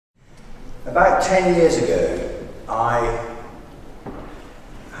About 10 years ago, I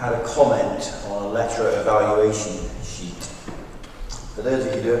had a comment on a lecturer evaluation sheet. For those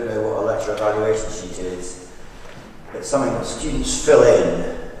of you who don't know what a lecturer evaluation sheet is, it's something that students fill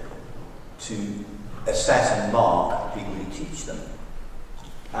in to assess and mark people who teach them.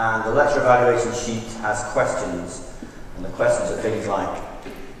 And the lecturer evaluation sheet has questions, and the questions are things like,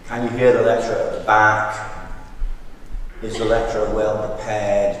 can you hear the lecturer at the back? Is the lecturer well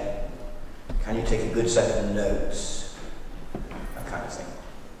prepared? Can you take a good set of notes? That kind of thing.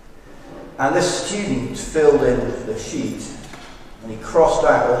 And this student filled in the sheet and he crossed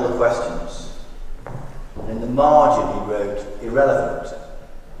out all the questions. And in the margin he wrote irrelevant.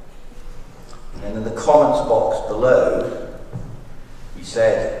 And in the comments box below,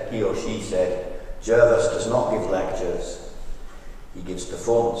 he or she said, Gervas does not give lectures, he gives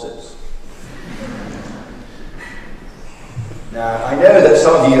performances. Now, I know that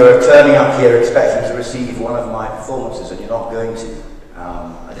some of you are turning up here expecting to receive one of my performances and you're not going to.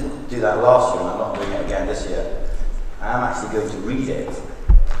 I didn't do that last year and I'm not doing it again this year. I am actually going to read it.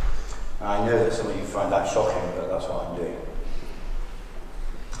 I know that some of you find that shocking, but that's what I'm doing.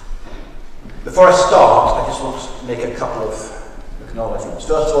 Before I start, I just want to make a couple of acknowledgements.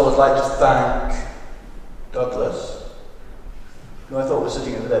 First of all, I'd like to thank Douglas, who I thought was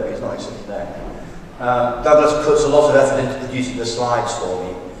sitting over there, but he's not sitting there. Douglas puts a lot of effort into producing the slides for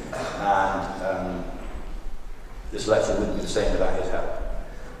me, and this lecture wouldn't be the same without his help.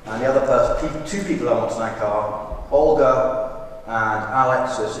 And the other person, two people I want to thank are Olga and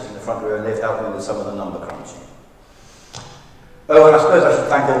Alex, who are sitting in the front row, and they've helped me with some of the number crunching. Oh, and I suppose I should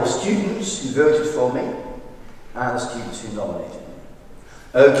thank all the students who voted for me, and the students who nominated me.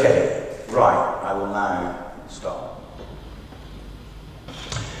 Okay, right, I will now start.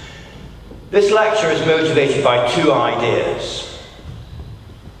 This lecture is motivated by two ideas.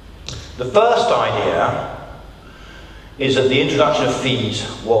 The first idea is that the introduction of fees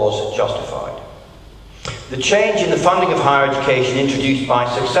was justified. The change in the funding of higher education introduced by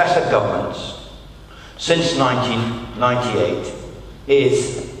successive governments since 1998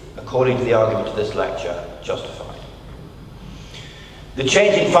 is, according to the argument of this lecture, justified. The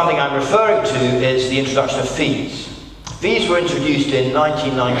change in funding I'm referring to is the introduction of fees. Fees were introduced in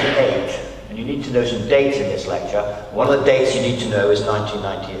 1998. And you need to know some dates in this lecture. One of the dates you need to know is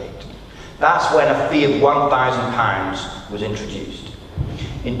 1998. That's when a fee of £1,000 was introduced.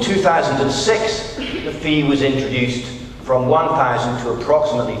 In 2006, the fee was introduced from £1,000 to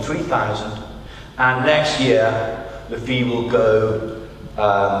approximately £3,000, and next year the fee will go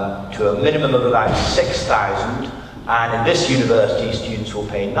to a minimum of about £6,000, and in this university students will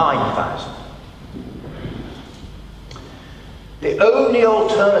pay £9,000. The only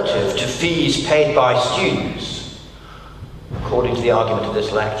alternative to fees paid by students, according to the argument of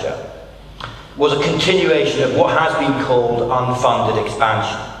this lecture, was a continuation of what has been called unfunded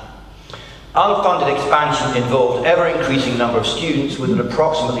expansion. Unfunded expansion involved ever-increasing number of students with an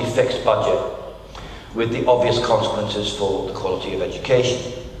approximately fixed budget, with the obvious consequences for the quality of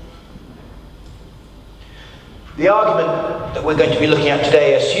education. The argument that we're going to be looking at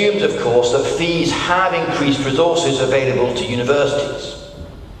today assumes, of course, that fees have increased resources available to universities.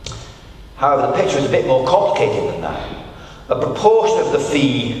 However, the picture is a bit more complicated than that. A proportion of the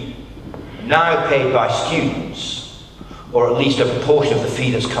fee now paid by students, or at least a proportion of the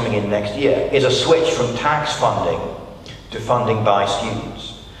fee that's coming in next year, is a switch from tax funding to funding by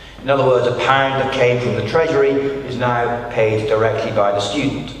students. In other words, a pound that came from the Treasury is now paid directly by the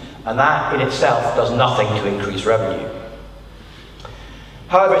student. And that in itself does nothing to increase revenue.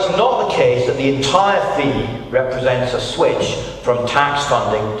 However, it's not the case that the entire fee represents a switch from tax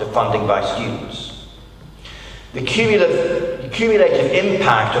funding to funding by students. The cumulative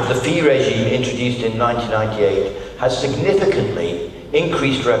impact of the fee regime introduced in 1998 has significantly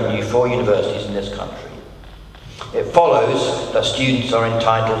increased revenue for universities in this country. It follows that students are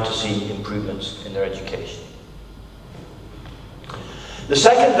entitled to see improvements in their education. The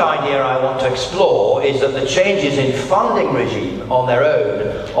second idea I want to explore is that the changes in funding regime on their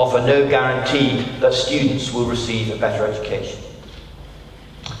own offer no guarantee that students will receive a better education.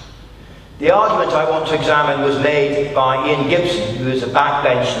 The argument I want to examine was made by Ian Gibson, who is a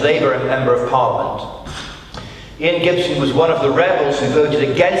backbench Labour Member of Parliament. Ian Gibson was one of the rebels who voted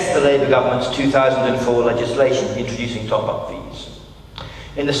against the Labour government's 2004 legislation introducing top-up fees.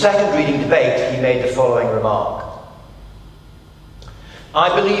 In the second reading debate, he made the following remark.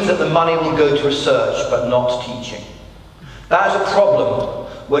 I believe that the money will go to research, but not teaching. That is a problem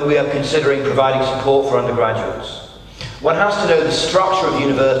when we are considering providing support for undergraduates. One has to know the structure of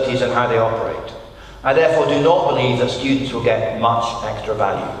universities and how they operate. I therefore do not believe that students will get much extra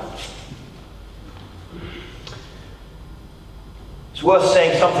value. It's worth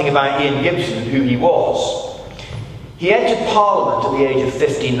saying something about Ian Gibson and who he was. He entered Parliament at the age of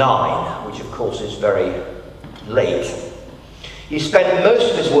 59, which of course is very late. He spent most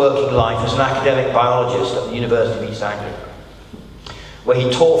of his working life as an academic biologist at the University of East Anglia, where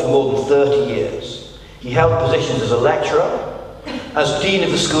he taught for more than 30 years. He held positions as a lecturer, as Dean of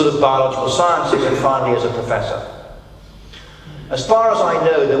the School of Biological Sciences, and finally as a professor. As far as I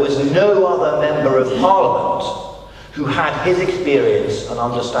know, there was no other member of Parliament who had his experience and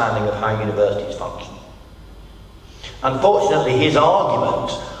understanding of how universities function. Unfortunately, his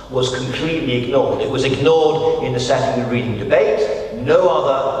argument was completely ignored. It was ignored in the Setting and Reading debate. No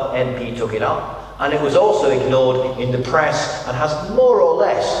other MP took it up. And it was also ignored in the press and has more or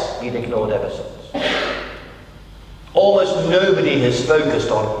less been ignored ever since. Almost nobody has focused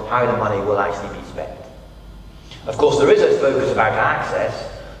on how the money will actually be spent. Of course, there is a focus about access.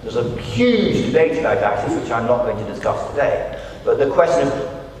 There's a huge debate about access, which I'm not going to discuss today. But the question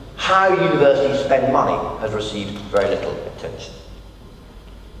of how universities spend money has received very little attention.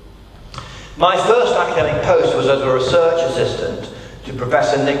 My first academic post was as a research assistant to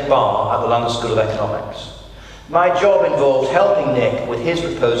Professor Nick Barr at the London School of Economics. My job involved helping Nick with his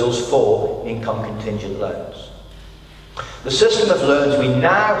proposals for income contingent loans. The system of loans we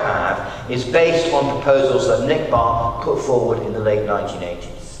now have is based on proposals that Nick Barr put forward in the late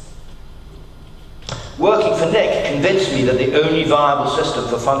 1980s. Working for Nick convinced me that the only viable system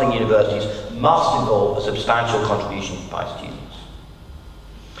for funding universities must involve a substantial contribution by students.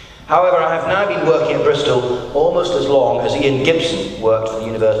 However, I have now been working at Bristol almost as long as Ian Gibson worked for the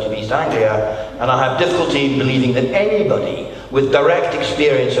University of East Anglia, and I have difficulty in believing that anybody with direct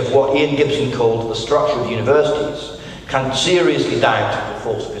experience of what Ian Gibson called the structure of universities can seriously doubt the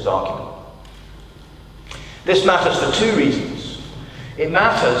force of his argument. This matters for two reasons. It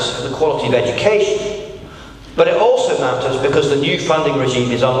matters for the quality of education, but it also matters because the new funding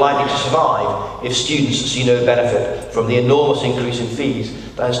regime is unlikely to survive if students see no benefit from the enormous increase in fees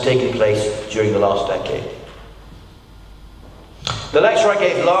that has taken place during the last decade. The lecture I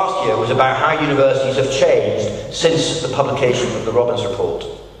gave last year was about how universities have changed since the publication of the Robbins report.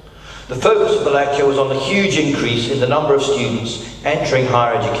 The focus of the lecture was on the huge increase in the number of students entering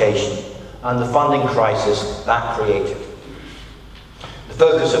higher education and the funding crisis that created. The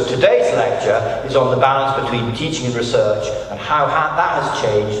focus of today's lecture is on the balance between teaching and research and how that has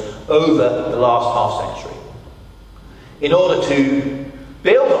changed over the last half-century. In order to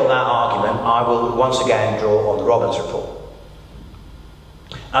build on that argument, I will once again draw on the Robbins report.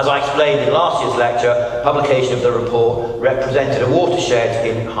 As I explained in last year's lecture, publication of the report represented a watershed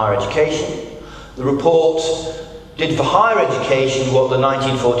in higher education. The report did for higher education what the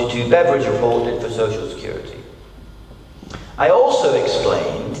 1942 Beveridge report did for social security. I also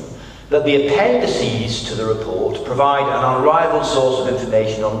explained that the appendices to the report provide an unrivaled source of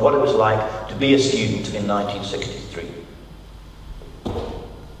information on what it was like to be a student in 1963.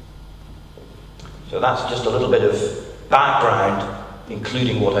 So that's just a little bit of background,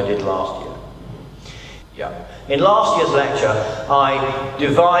 including what I did last year. In last year's lecture, I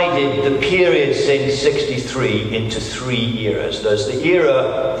divided the period since 63 into 3 eras. There's the era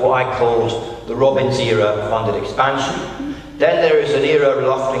of what I called the Robbins era funded expansion. Then there is an era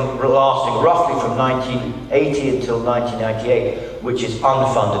lasting roughly from 1980 until 1998, which is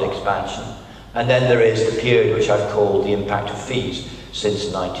unfunded expansion. And then there is the period which I've called the impact of fees since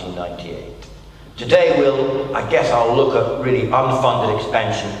 1998. Today I guess I'll look at really unfunded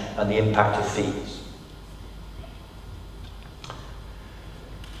expansion and the impact of fees.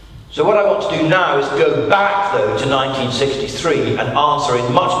 So what I want to do now is go back, though, to 1963 and answer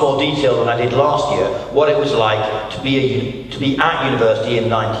in much more detail than I did last year what it was like to be at university in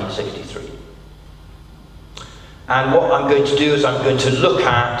 1963. And what I'm going to do is I'm going to look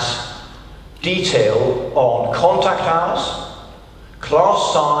at detail on contact hours,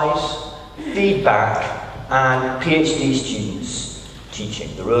 class size, feedback, and PhD students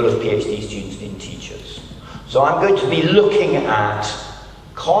teaching, the role of PhD students in teachers. So I'm going to be looking at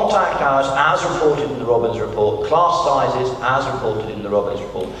contact hours as reported in the Robbins report, class sizes as reported in the Robbins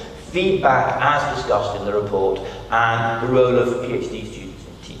report, feedback as discussed in the report, and the role of PhD students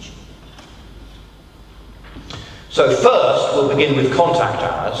in teaching. So first, we'll begin with contact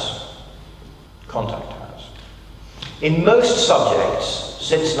hours. Contact hours. In most subjects,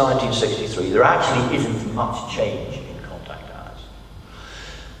 since 1963, there actually isn't much change in contact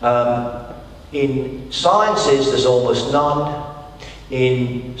hours. In sciences, there's almost none.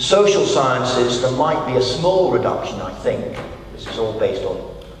 In social sciences, there might be a small reduction, I think. This is all based on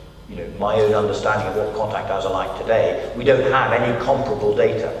my own understanding of what contact hours are like today, we don't have any comparable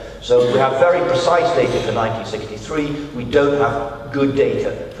data. So we have very precise data for 1963, we don't have good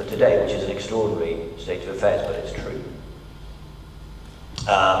data for today, which is an extraordinary state of affairs, but it's true.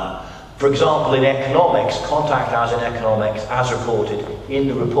 For example, in economics, contact hours in economics, as reported in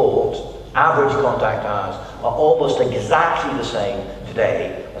the report, average contact hours are almost exactly the same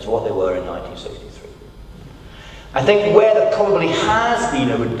today as what they were in 1963. I think where there probably has been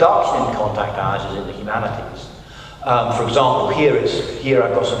a reduction in contact hours is in the humanities. For example, here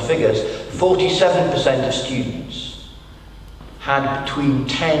I've got some figures. 47% of students had between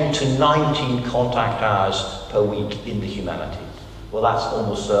 10 to 19 contact hours per week in the humanities. Well, that's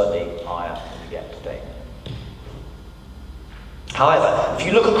almost certainly higher than we get today. However, if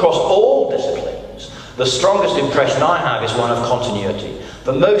you look across all disciplines, the strongest impression I have is one of continuity.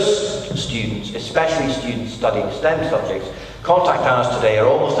 For most students, especially students studying STEM subjects, contact hours today are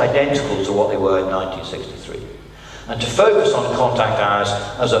almost identical to what they were in 1963. And to focus on contact hours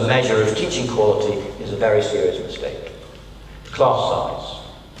as a measure of teaching quality is a very serious mistake. Class size.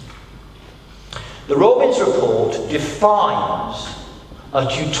 The Robbins report defines a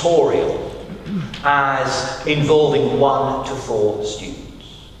tutorial as involving 1 to 4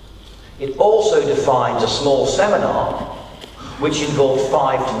 students. It also defines a small seminar which involved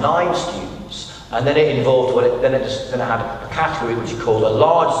 5 to 9 students, and then it involved then it had a category which it called a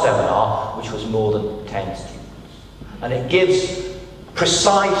large seminar, which was more than 10 students. And it gives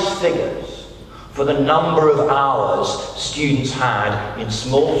precise figures for the number of hours students had in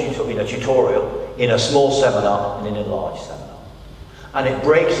a tutorial, in a small seminar, and in a large seminar. And it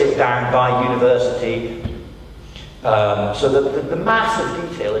breaks it down by university, so the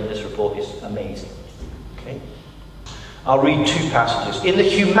massive detail in this report is amazing. Okay? I'll read 2 passages. In the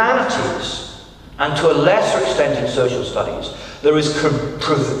humanities, and to a lesser extent in social studies, there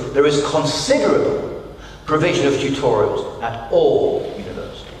is considerable provision of tutorials at all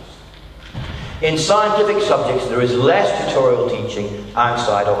universities. In scientific subjects, there is less tutorial teaching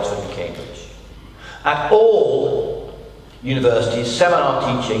outside Oxford and Cambridge. At all universities,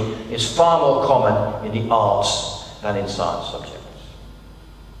 seminar teaching is far more common in the arts than in science subjects.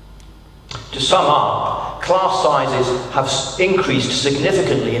 To sum up, class sizes have increased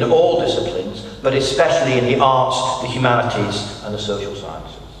significantly in all disciplines, but especially in the arts, the humanities, and the social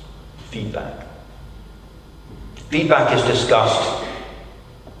sciences. Feedback. Feedback is discussed,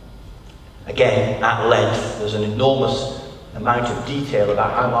 again, at length. There's an enormous amount of detail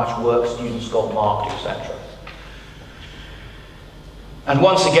about how much work students got marked, etc. And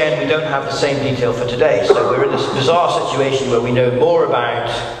once again, we don't have the same detail for today, so we're in this bizarre situation where we know more about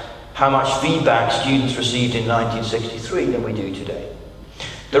how much feedback students received in 1963 than we do today.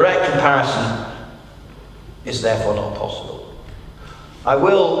 Direct comparison is therefore not possible. I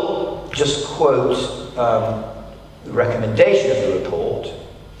will just quote the recommendation of the report,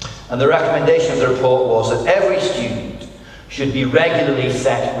 and the recommendation of the report was that every student should be regularly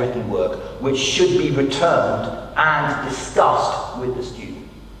set written work, which should be returned and discussed with the student.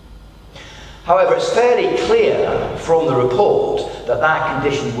 However, it's fairly clear from the report that that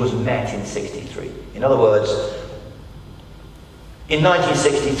condition was met in '63. In other words, in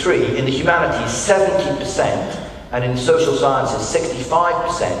 1963, in the humanities, 70%, and in social sciences,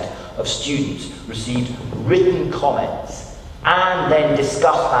 65% of students received written comments and then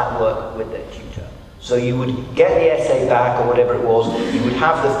discussed that work with their tutor. So you would get the essay back or whatever it was, you would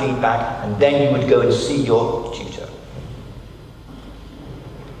have the feedback, and then you would go and see your tutor.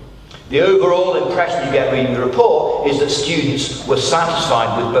 The overall impression you get reading the report is that students were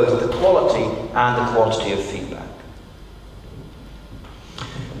satisfied with both the quality and the quantity of feedback.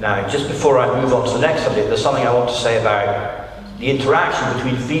 Now, just before I move on to the next subject, there's something I want to say about the interaction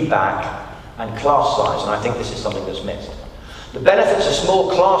between feedback and class size, and I think this is something that's missed. The benefits of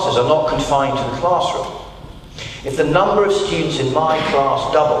small classes are not confined to the classroom. If the number of students in my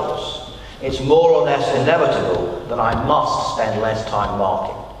class doubles, it's more or less inevitable that I must spend less time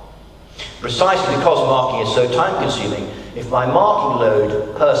marking. Precisely because marking is so time-consuming, if my marking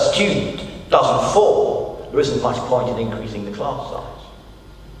load per student doesn't fall, there isn't much point in increasing the class size.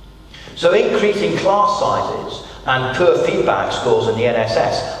 So increasing class sizes and poor feedback scores in the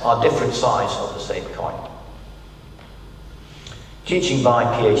NSS are different sides of the same coin. Teaching by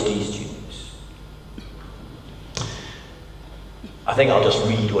PhD students. I think I'll just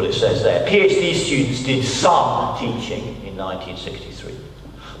read what it says there. PhD students did some teaching in 1963,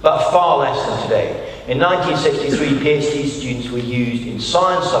 but far less than today. In 1963, PhD students were used in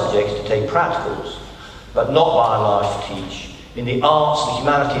science subjects to take practicals, but not by and large to teach. In the arts, the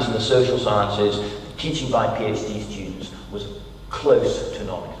humanities and the social sciences, teaching by PhD students was close to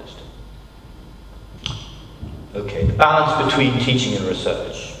non-existent. Okay, the balance between teaching and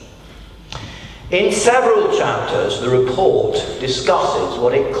research. In several chapters, the report discusses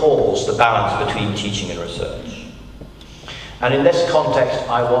what it calls the balance between teaching and research. And in this context,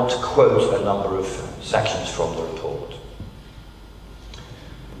 I want to quote a number of sections from the report.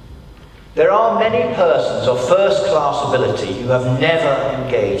 There are many persons of first-class ability who have never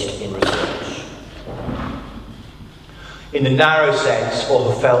engaged in research, in the narrow sense,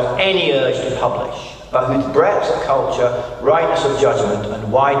 or have felt any urge to publish, but whose breadth of culture, rightness of judgment,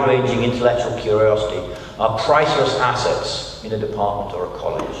 and wide-ranging intellectual curiosity are priceless assets in a department or a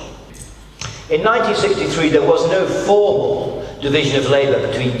college. In 1963, there was no formal division of labour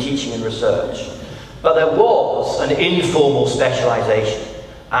between teaching and research, but there was an informal specialisation,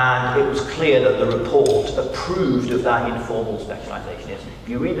 and it was clear that the report approved of that informal specialisation. If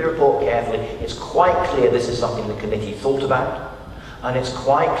you read the report carefully, it's quite clear this is something the committee thought about, and it's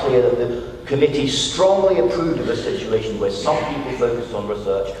quite clear that the committee strongly approved of a situation where some people focused on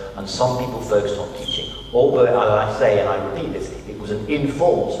research and some people focused on teaching. Although, as I say, and I repeat this, it was an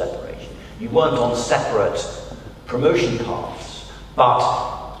informal separation. You weren't on separate promotion paths,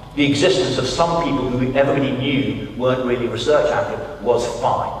 but the existence of some people who everybody knew weren't really research active was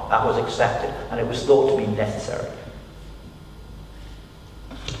fine. That was accepted, and it was thought to be necessary.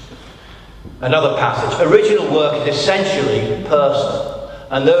 Another passage. Original work is essentially personal,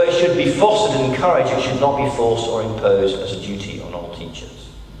 and though it should be fostered and encouraged, it should not be forced or imposed as a duty on all teachers.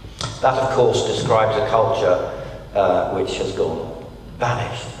 That, of course, describes a culture which has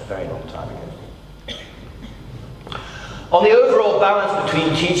vanished a very long time ago. On the overall balance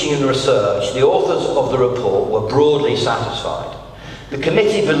between teaching and research, the authors of the report were broadly satisfied. The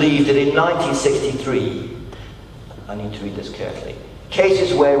committee believed that in 1963, I need to read this carefully,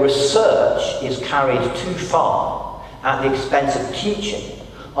 cases where research is carried too far at the expense of teaching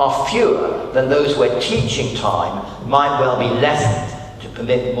are fewer than those where teaching time might well be lessened to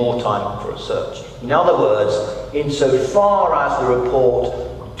permit more time for research. In other words, insofar as the report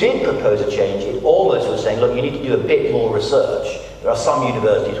did propose a change, it almost was saying, look, you need to do a bit more research. There are some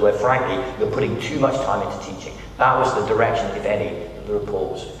universities where, frankly, you're putting too much time into teaching. That was the direction, if any, that the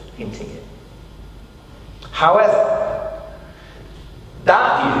report was hinting at. However,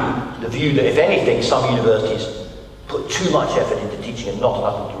 that view, the view that, if anything, some universities put too much effort into teaching and not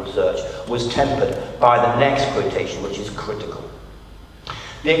enough into research, was tempered by the next quotation, which is critical.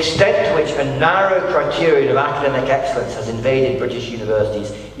 The extent to which a narrow criterion of academic excellence has invaded British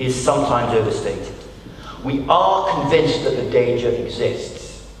universities is sometimes overstated. We are convinced that the danger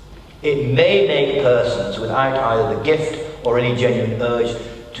exists. It may make persons without either the gift or any genuine urge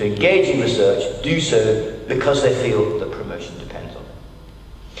to engage in research do so because they feel that promotion depends on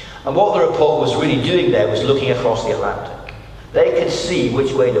it. And what the report was really doing there was looking across the Atlantic. They could see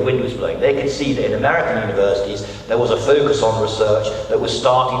which way the wind was blowing. They could see that in American universities there was a focus on research that was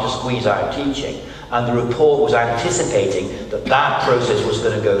starting to squeeze out teaching, and the report was anticipating that that process was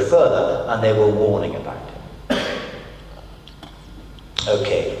going to go further, and they were warning about it.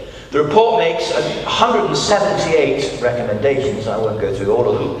 Okay, the report makes 178 recommendations. I won't go through all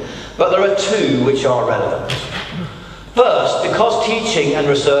of them, but there are two which are relevant. First, because teaching and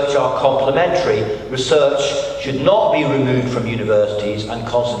research are complementary, research should not be removed from universities and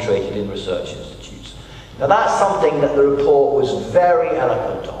concentrated in research institutes. Now that's something that the report was very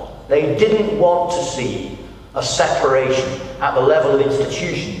eloquent on. They didn't want to see a separation at the level of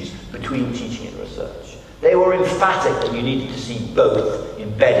institutions between teaching and research. They were emphatic that you needed to see both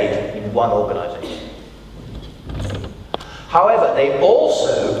embedded in one organisation. However, they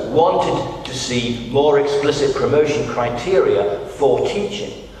also wanted to see more explicit promotion criteria for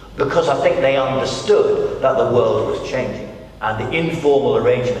teaching, because I think they understood that the world was changing, and the informal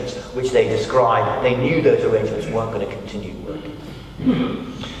arrangements which they described, they knew those arrangements weren't going to continue working.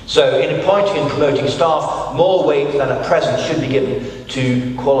 So in appointing and promoting staff, more weight than at present should be given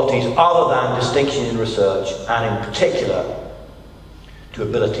to qualities other than distinction in research, and in particular to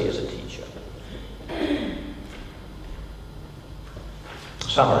ability as a teacher.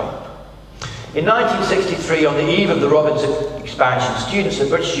 Summary. In 1963, on the eve of the Robbins expansion, students at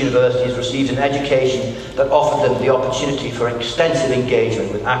British universities received an education that offered them the opportunity for extensive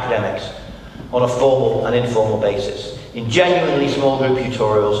engagement with academics on a formal and informal basis, in genuinely small group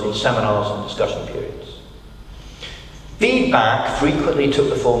tutorials, in seminars and discussion periods. Feedback frequently took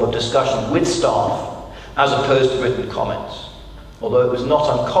the form of discussion with staff as opposed to written comments, although it was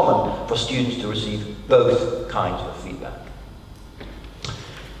not uncommon for students to receive both kinds of feedback.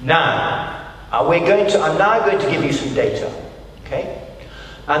 Now, I'm now going to give you some data, okay?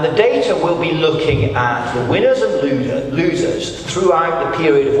 And the data will be looking at the winners and losers throughout the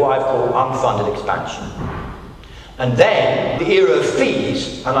period of what I've called unfunded expansion. And then the era of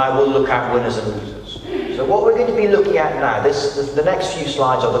fees, and I will look at winners and losers. So what we're going to be looking at now, the next few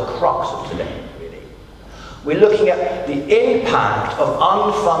slides are the crux of today, really. We're looking at the impact of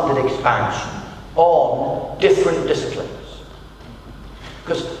unfunded expansion on different disciplines.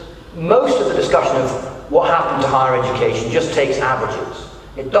 Because most of the discussion of what happened to higher education just takes averages.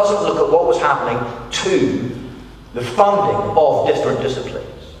 It doesn't look at what was happening to the funding of different disciplines.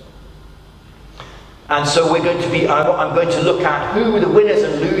 And so we're going to be, I'm going to look at who the winners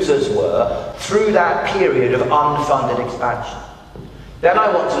and losers were through that period of unfunded expansion. Then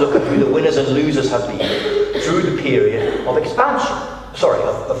I want to look at who the winners and losers have been through the period of expansion. Sorry,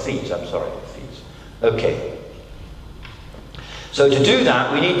 of fees, I'm sorry, of fees. Okay. So to do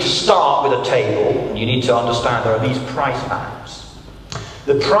that, we need to start with a table, and you need to understand there are these price bands.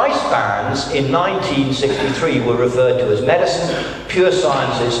 The price bands in 1963 were referred to as medicine, pure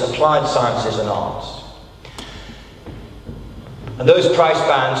sciences, applied sciences, and arts. And those price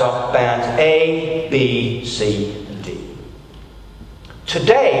bands are bands A, B, C, and D.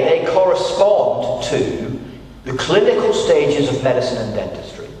 Today, they correspond to the clinical stages of medicine and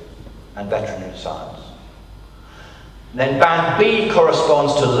dentistry and veterinary science. Then band B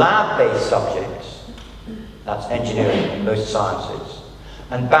corresponds to lab-based subjects, that's engineering and most sciences.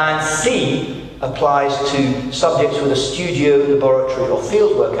 And band C applies to subjects with a studio, laboratory or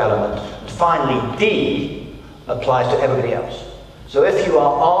fieldwork element. And finally D applies to everybody else. So if you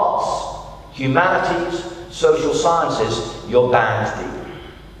are arts, humanities, social sciences, you're band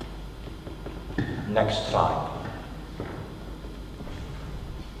D. Next slide.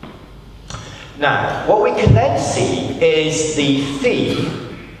 Now, what we can then see is the fee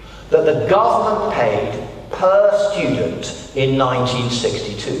that the government paid per student in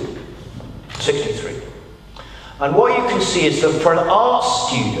 1963. And what you can see is that for an arts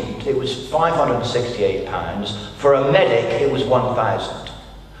student, it was £568. For a medic, it was £1,000.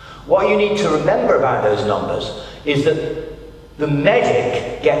 What you need to remember about those numbers is that the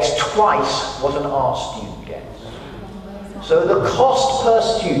medic gets twice what an arts student gets. So the cost per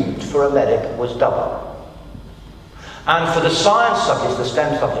student for a medic was double. And for the science subjects, the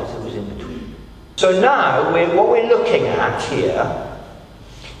STEM subjects, it was in between. So now, what we're looking at here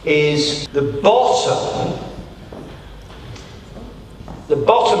is the bottom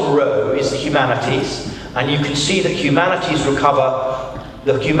row is the humanities, and you can see that humanities recover,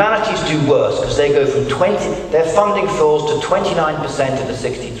 the humanities do worse because they go from their funding falls to 29% at the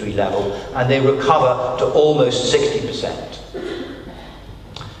 63 level, and they recover to almost 60%.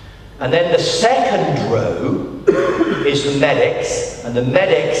 And then the second row is the medics, and the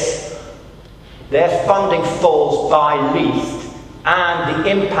medics, their funding falls by least, and the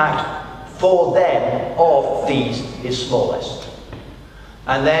impact for them of fees is smallest.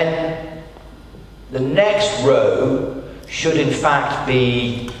 And then the next row should in fact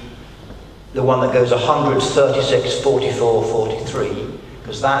be the one that goes 100, 36, 44, 43,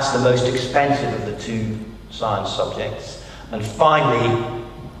 because that's the most expensive of the two science subjects. And finally,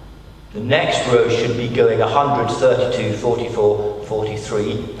 the next row should be going 100, 32, 44,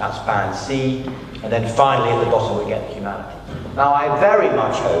 43, that's band C, and then finally at the bottom we get the humanities. Now I very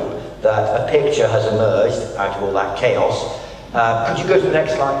much hope that a picture has emerged out of all that chaos. Could you go to the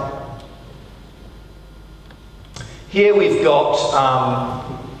next slide? Here we've got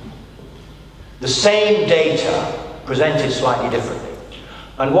the same data presented slightly differently.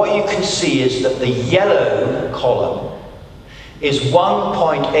 And what you can see is that the yellow column is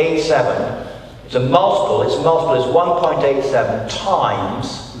 1.87. It's multiple is 1.87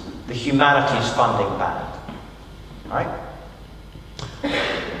 times the humanities funding band. Right?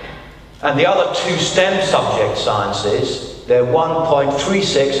 And the other two STEM subject sciences, they're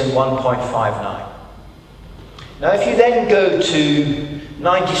 1.36 and 1.59. Now if you then go to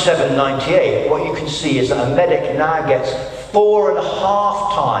 97, 98, what you can see is that a medic now gets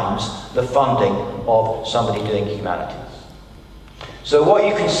 4.5 times the funding of somebody doing humanities. So what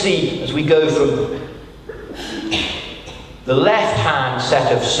you can see as we go from the left-hand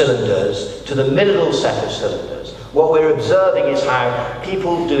set of cylinders to the middle set of cylinders, what we're observing is how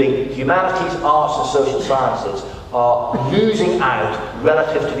people doing humanities, arts and social sciences are losing out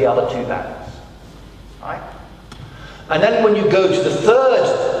relative to the other two bands. Right? And then when you go to the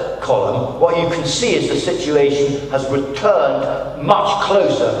third column, what you can see is the situation has returned much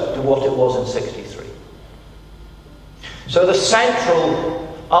closer to what it was in 63. So the central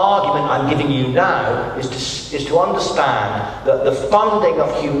argument I'm giving you now is to understand that the funding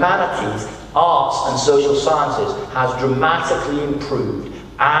of humanities, arts and social sciences has dramatically improved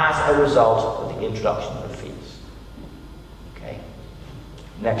as a result of the introduction of fees. Okay?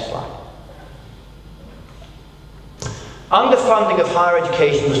 Next slide. Underfunding of higher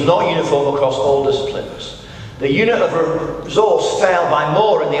education was not uniform across all disciplines. The unit of resource fell by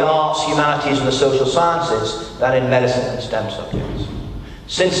more in the arts, humanities and the social sciences than in medicine and STEM subjects.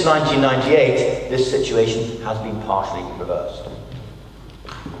 Since 1998, this situation has been partially reversed.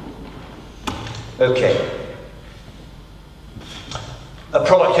 Okay. A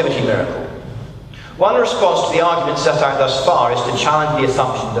productivity miracle. One response to the argument set out thus far is to challenge the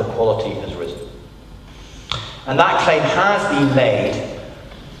assumption that quality has risen. And that claim has been made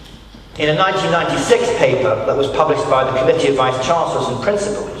in a 1996 paper that was published by the Committee of Vice-Chancellors and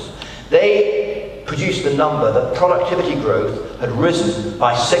Principals. They produced the number that productivity growth had risen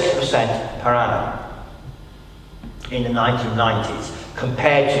by 6% per annum in the 1990s,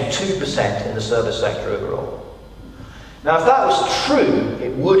 compared to 2% in the service sector overall. Now, if that was true,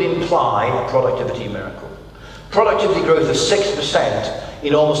 it would imply a productivity miracle. Productivity growth of 6%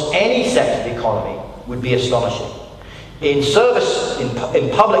 in almost any sector of the economy would be astonishing. In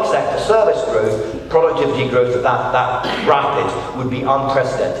public sector service growth, productivity growth of that rapid would be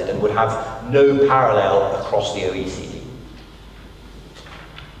unprecedented and would have no parallel across the OECD.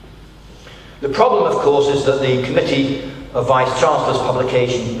 The problem, of course, is that the Committee of Vice-Chancellors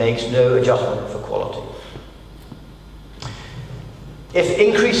publication makes no adjustment for quality. If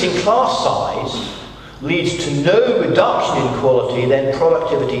increasing class size leads to no reduction in quality, then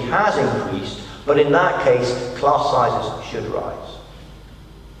productivity has increased, but in that case, class sizes should rise.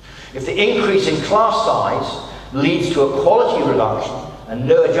 If the increase in class size leads to a quality reduction and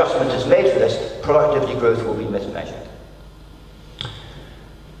no adjustment is made for this, productivity growth will be mismeasured.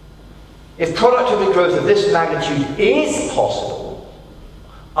 If productivity growth of this magnitude is possible,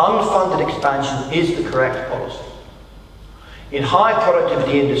 unfunded expansion is the correct policy. In high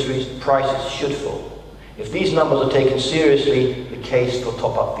productivity industries, prices should fall. If these numbers are taken seriously, the case for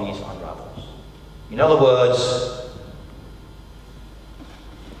top-up fees unravels. In other words,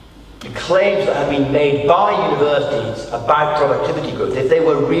 the claims that have been made by universities about productivity growth, if they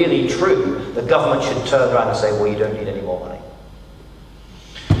were really true, the government should turn around and say, well, you don't need any more money.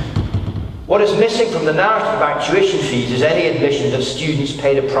 What is missing from the narrative about tuition fees is any admission that students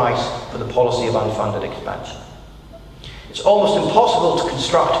paid a price for the policy of unfunded expansion. It's almost impossible to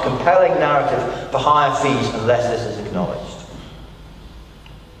construct a compelling narrative for higher fees unless this is acknowledged.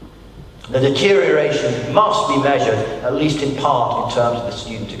 The deterioration must be measured, at least in part, in terms of the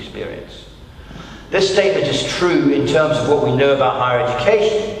student experience. This statement is true in terms of what we know about higher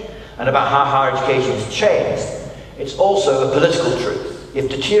education and about how higher education has changed. It's also a political truth. If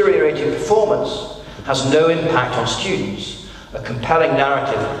deteriorating performance has no impact on students, a compelling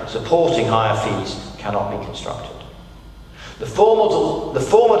narrative supporting higher fees cannot be constructed. The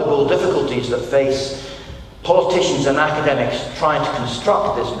formidable difficulties that face politicians and academics trying to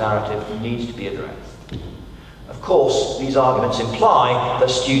construct this narrative needs to be addressed. Of course, these arguments imply that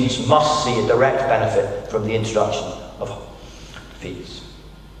students must see a direct benefit from the introduction of fees.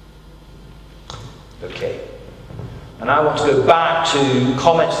 Okay. And I want to go back to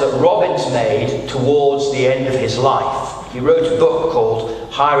comments that Robbins made towards the end of his life. He wrote a book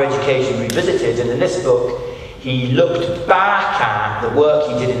called Higher Education Revisited, and in this book he looked back at the work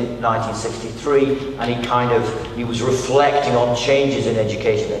he did in 1963, and he was reflecting on changes in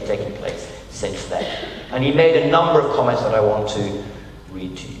education that had taken place since then. And he made a number of comments that I want to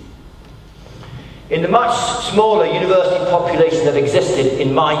read to you. In the much smaller university population that existed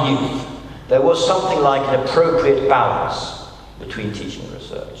in my youth, there was something like an appropriate balance between teaching and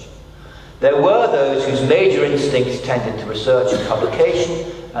research. There were those whose major instincts tended to research and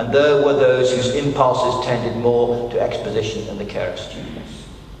publication, and there were those whose impulses tended more to exposition and the care of students.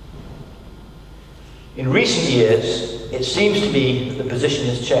 In recent years, it seems to me that the position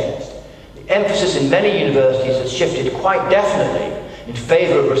has changed. The emphasis in many universities has shifted quite definitely in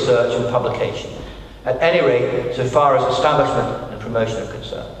favour of research and publication, at any rate, so far as establishment and promotion are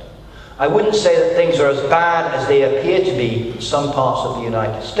concerned. I wouldn't say that things are as bad as they appear to be in some parts of the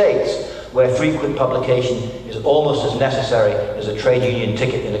United States, where frequent publication is almost as necessary as a trade union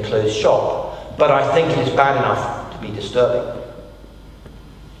ticket in a closed shop, but I think it is bad enough to be disturbing.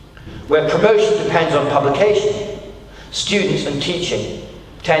 Where promotion depends on publication, students and teaching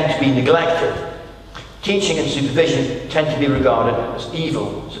tend to be neglected. Teaching and supervision tend to be regarded as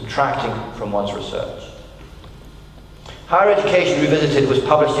evil, subtracting from one's research. Higher Education Revisited was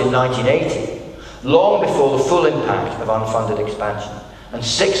published in 1980, long before the full impact of unfunded expansion, and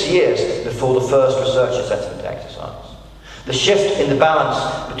 6 years before the first research assessment exercise. The shift in the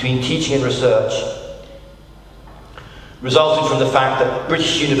balance between teaching and research resulted from the fact that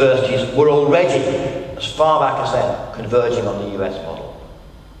British universities were already, as far back as then, converging on the US model.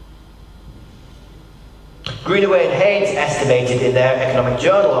 Greenaway and Haynes estimated in their Economic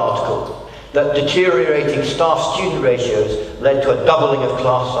Journal article that deteriorating staff-student ratios led to a doubling of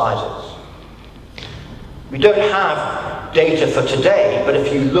class sizes. We don't have data for today, but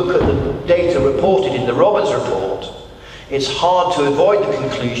if you look at the data reported in the Robbins report, it's hard to avoid the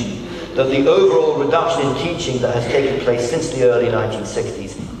conclusion that the overall reduction in teaching that has taken place since the early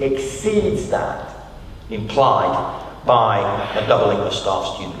 1960s exceeds that implied by a doubling of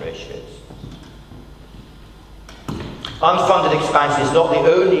staff-student ratios. Unfunded expansion is not the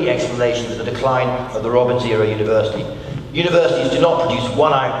only explanation for the decline of the Robbins-era university. Universities do not produce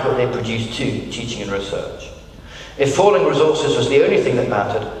one output, they produce two, teaching and research. If falling resources was the only thing that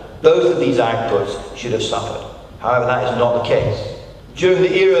mattered, both of these outputs should have suffered. However, that is not the case. During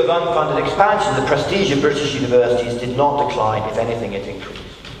the era of unfunded expansion, the prestige of British universities did not decline, if anything, it increased.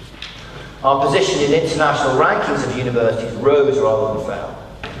 Our position in international rankings of universities rose rather than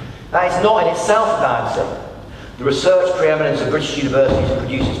fell. That is not in itself a bad thing. The research preeminence of British universities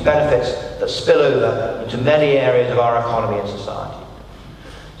produces benefits that spill over into many areas of our economy and society.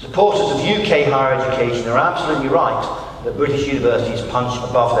 Supporters of UK higher education are absolutely right that British universities punch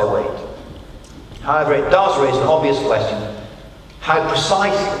above their weight. However, it does raise an obvious question: how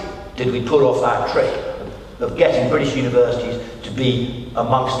precisely did we pull off that trick of getting British universities to be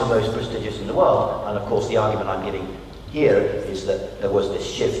amongst the most prestigious in the world? And of course, the argument I'm giving here is that there was this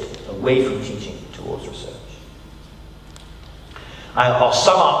shift away from teaching towards research. I'll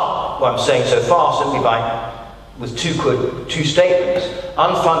sum up what I'm saying so far simply with two statements.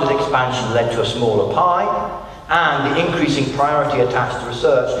 Unfunded expansion led to a smaller pie, and the increasing priority attached to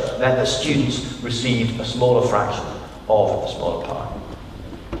research meant that students received a smaller fraction of the smaller pie.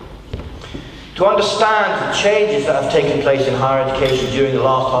 To understand the changes that have taken place in higher education during the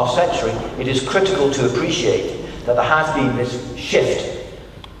last half-century, it is critical to appreciate that there has been this shift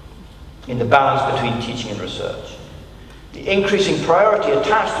in the balance between teaching and research. The increasing priority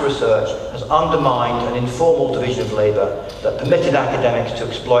attached to research has undermined an informal division of labour that permitted academics to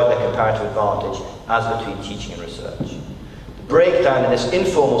exploit their comparative advantage as between teaching and research. The breakdown in this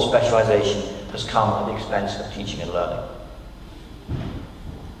informal specialisation has come at the expense of teaching and learning.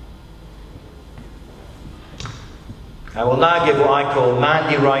 I will now give what I call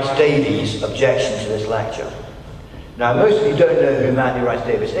Mandy Rice-Davies' objection to this lecture. Now, most of you don't know who Mandy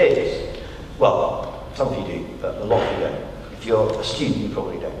Rice-Davies is. Well, some of you do, but a lot of you don't. If you're a student, you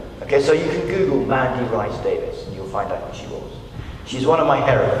probably don't. Okay, so you can Google Mandy Rice-Davies and you'll find out who she was. She's one of my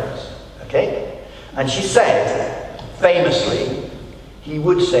heroines, okay? And she said, famously, he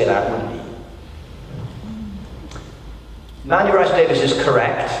would say that, wouldn't he? Mandy Rice-Davies is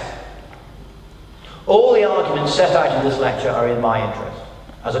correct. All the arguments set out in this lecture are in my interest.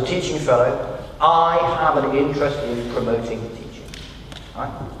 As a teaching fellow, I have an interest in promoting teaching.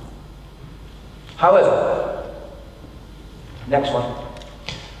 Right? However, next one,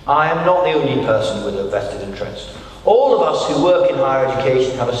 I am not the only person with a vested interest. All of us who work in higher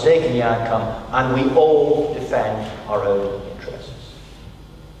education have a stake in the outcome, and we all defend our own interests.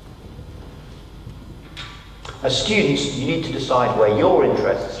 As students, you need to decide where your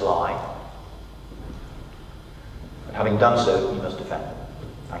interests lie, and having done so, you must defend them.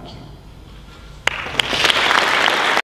 Thank you.